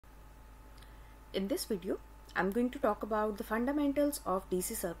In this video, I'm going to talk about the fundamentals of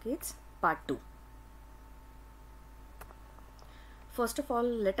DC circuits part 2. First of all,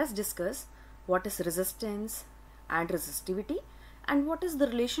 let us discuss what is resistance and resistivity and what is the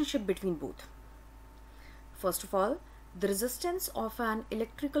relationship between both. First of all, the resistance of an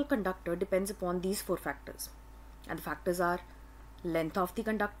electrical conductor depends upon these four factors. And the factors are length of the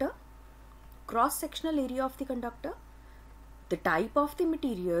conductor, cross-sectional area of the conductor, the type of the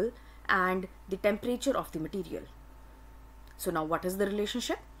material, and the temperature of the material. So now what is the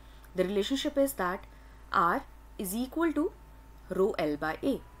relationship? The relationship is that R is equal to rho L by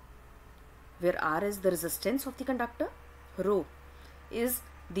A, where R is the resistance of the conductor, rho is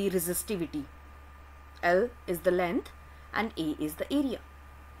the resistivity, L is the length, and A is the area.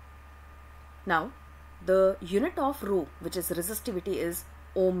 Now the unit of rho, which is resistivity, is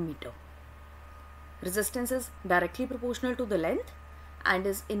ohm meter. Resistance is directly proportional to the length and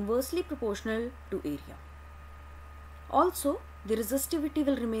is inversely proportional to area. Also, the resistivity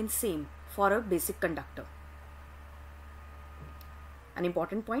will remain same for a basic conductor. An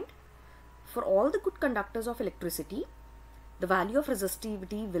important point, for all the good conductors of electricity, the value of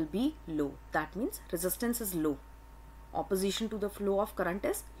resistivity will be low. That means resistance is low. Opposition to the flow of current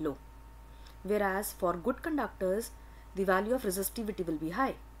is low. Whereas for good conductors, the value of resistivity will be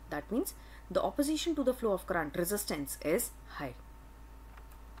high. That means the opposition to the flow of current, resistance, is high.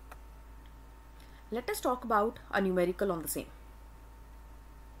 Let us talk about a numerical on the same.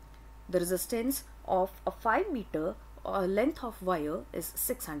 The resistance of a 5 meter length of wire is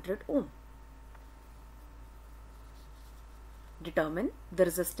 600 ohm. Determine the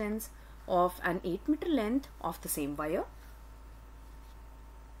resistance of an 8 meter length of the same wire.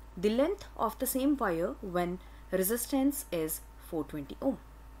 The length of the same wire when resistance is 420 ohm.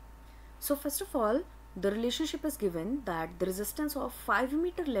 So first of all, the relationship is given that the resistance of 5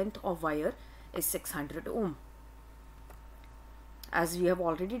 meter length of wire is 600 ohm. As we have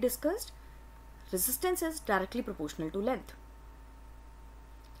already discussed, resistance is directly proportional to length.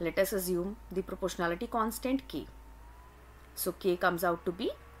 Let us assume the proportionality constant K. So K comes out to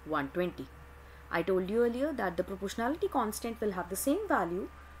be 120. I told you earlier that the proportionality constant will have the same value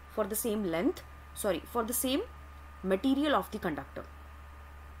for the same length, for the same material of the conductor.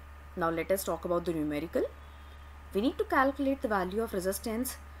 Now let us talk about the numerical. We need to calculate the value of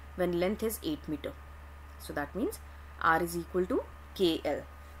resistance when length is 8 meter. So that means R is equal to KL,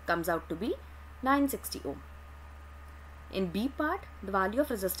 comes out to be 960 ohm. In B part, the value of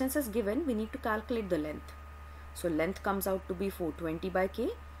resistance is given, we need to calculate the length. So length comes out to be 420 by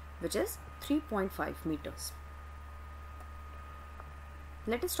K, which is 3.5 meters.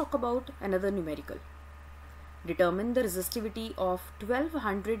 Let us talk about another numerical. Determine the resistivity of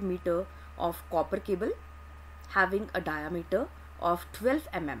 1200 meter of copper cable having a diameter of 12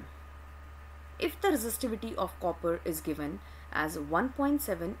 mm. If the resistivity of copper is given as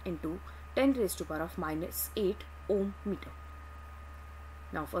 1.7 into 10 raised to power of minus 8 ohm meter.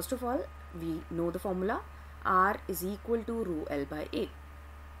 Now first of all, we know the formula. R is equal to rho L by A.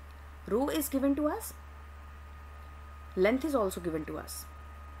 Rho is given to us. Length is also given to us.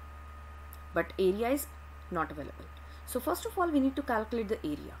 But area is not available. So first of all, we need to calculate the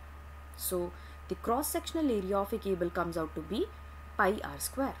area. So the cross-sectional area of a cable comes out to be pi r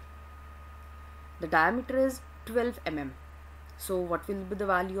square. The diameter is 12 mm. So what will be the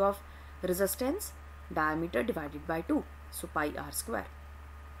value of resistance? Diameter divided by 2. So pi r square.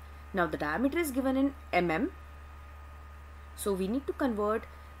 Now the diameter is given in mm. So we need to convert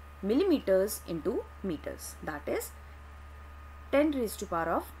millimeters into meters. That is 10 raised to power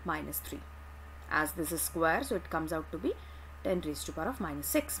of minus 3. As this is square, so it comes out to be 10 raised to power of minus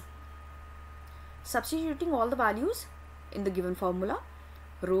 6. Substituting all the values in the given formula,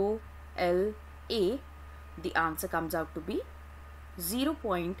 rho L A, the answer comes out to be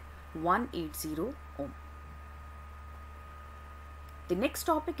 0.180 ohm. The next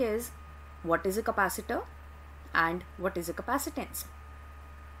topic is what is a capacitor and what is a capacitance.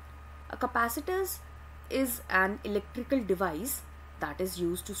 A capacitor is an electrical device that is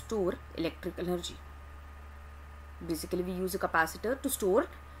used to store electric energy. Basically, we use a capacitor to store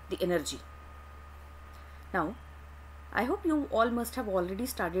the energy. Now, I hope you all must have already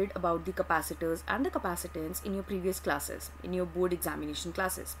studied about the capacitors and the capacitance in your previous classes, in your board examination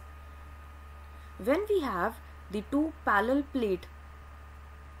classes. When we have the two parallel plate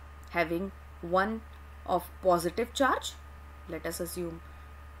having one of positive charge, let us assume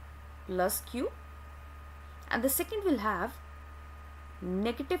plus Q, and the second will have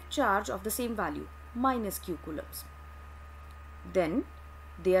negative charge of the same value, minus Q coulombs. Then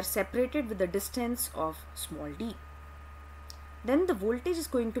they are separated with a distance of small d. Then the voltage is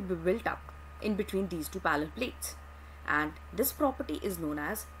going to be built up. in between these two parallel plates, and this property is known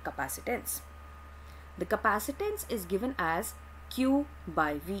as capacitance. The capacitance is given as Q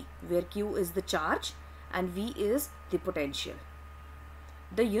by V, where Q is the charge and V is the potential.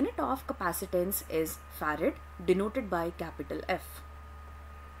 The unit of capacitance is farad, denoted by capital F.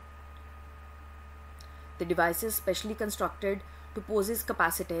 The devices specially constructed to possess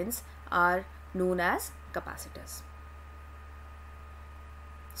capacitance are known as capacitors.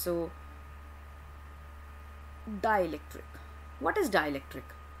 So, dielectric. What is dielectric?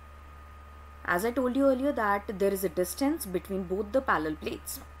 As I told you earlier that there is a distance between both the parallel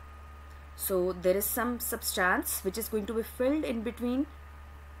plates. So there is some substance which is going to be filled in between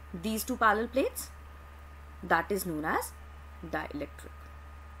these two parallel plates. That is known as dielectric.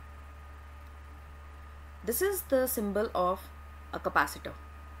 This is the symbol of a capacitor.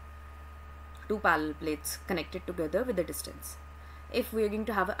 Two parallel plates connected together with a distance. If we are going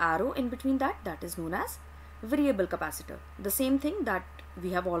to have an arrow in between that, that is known as variable capacitor. The same thing that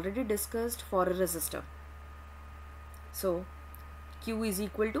we have already discussed for a resistor. So Q is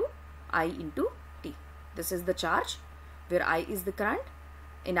equal to I into T. This is the charge, where I is the current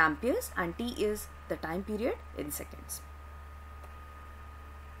in amperes and T is the time period in seconds.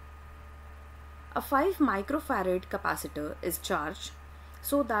 A 5 microfarad capacitor is charged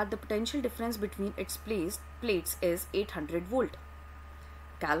so that the potential difference between its plates is 800 volt.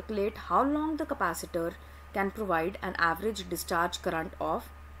 Calculate how long the capacitor can provide an average discharge current of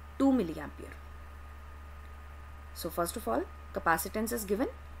 2 milliampere. So first of all, capacitance is given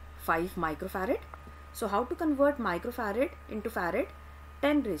 5 microfarad. So how to convert microfarad into farad?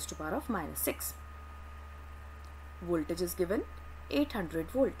 10 raised to power of minus 6. Voltage is given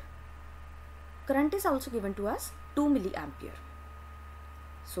 800 volt. Current is also given to us 2 milliampere.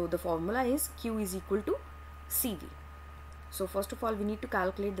 So the formula is Q is equal to CV. So first of all, we need to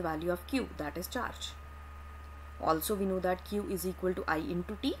calculate the value of Q, that is charge. Also we know that Q is equal to I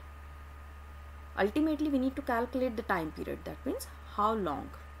into T. Ultimately we need to calculate the time period, that means how long.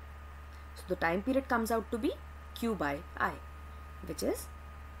 So the time period comes out to be Q by I, which is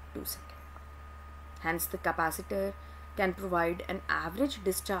 2 seconds. Hence the capacitor can provide an average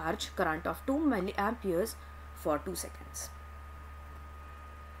discharge current of 2 milliamperes for 2 seconds.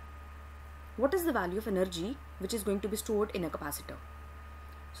 What is the value of energy which is going to be stored in a capacitor?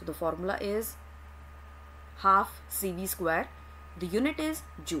 So the formula is half CV square. The unit is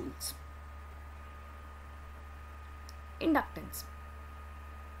joules. Inductance.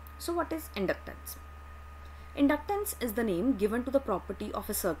 So what is inductance? Inductance is the name given to the property of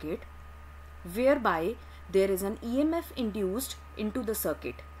a circuit whereby there is an EMF induced into the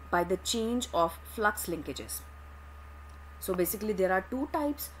circuit by the change of flux linkages. So basically there are two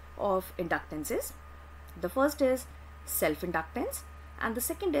types of inductances. The first is self-inductance and the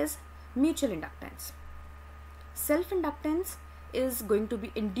second is mutual inductance. Self-inductance is going to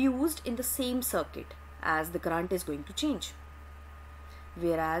be induced in the same circuit as the current is going to change,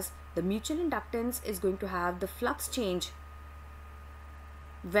 whereas the mutual inductance is going to have the flux change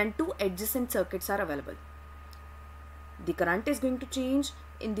when two adjacent circuits are available. The current is going to change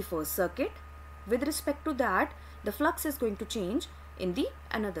in the first circuit. With respect to that, the flux is going to change in the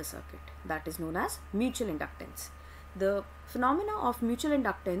another circuit. That is known as mutual inductance. The phenomena of mutual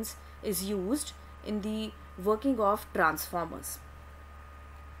inductance is used in the working of transformers.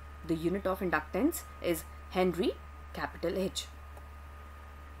 The unit of inductance is Henry, capital H.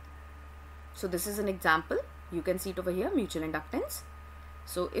 So this is an example. You can see it over here, mutual inductance.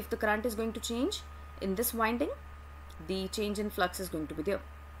 So if the current is going to change in this winding, the change in flux is going to be there.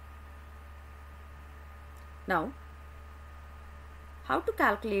 Now, how to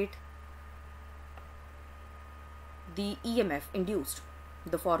calculate the EMF induced?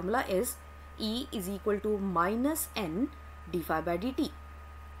 The formula is E is equal to minus N d phi by dt,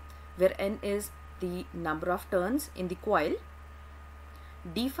 where N is the number of turns in the coil.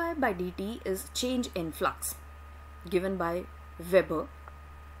 d phi by dt is change in flux given by Weber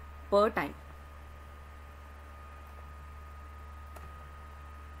per time.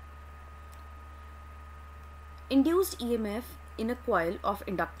 Induced EMF in a coil of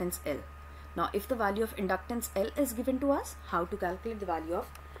inductance L. Now if the value of inductance L is given to us, how to calculate the value of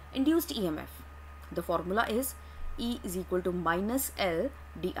induced EMF? The formula is E is equal to minus L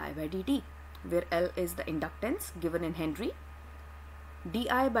di by dt, where L is the inductance given in Henry. Di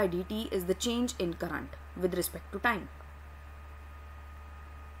by dt is the change in current with respect to time.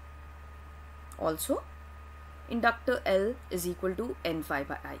 Also, inductor L is equal to N phi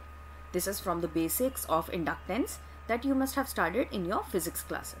by I. This is from the basics of inductance that you must have studied in your physics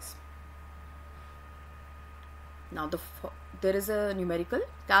classes. Now there is a numerical.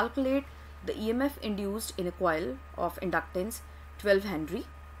 Calculate the EMF induced in a coil of inductance 12 Henry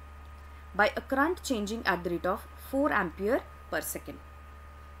by a current changing at the rate of 4 ampere per second.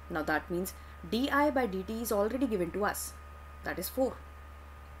 Now that means di by dt is already given to us, that is 4.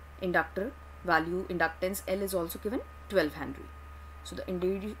 Inductor value inductance L is also given 12 Henry. So the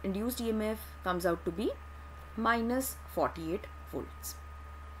induced EMF comes out to be minus 48 volts.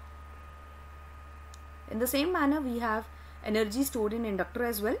 In the same manner, we have energy stored in inductor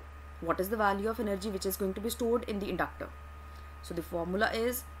as well. What is the value of energy which is going to be stored in the inductor? So the formula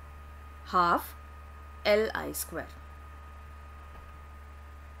is half Li square.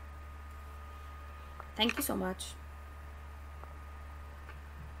 Thank you so much.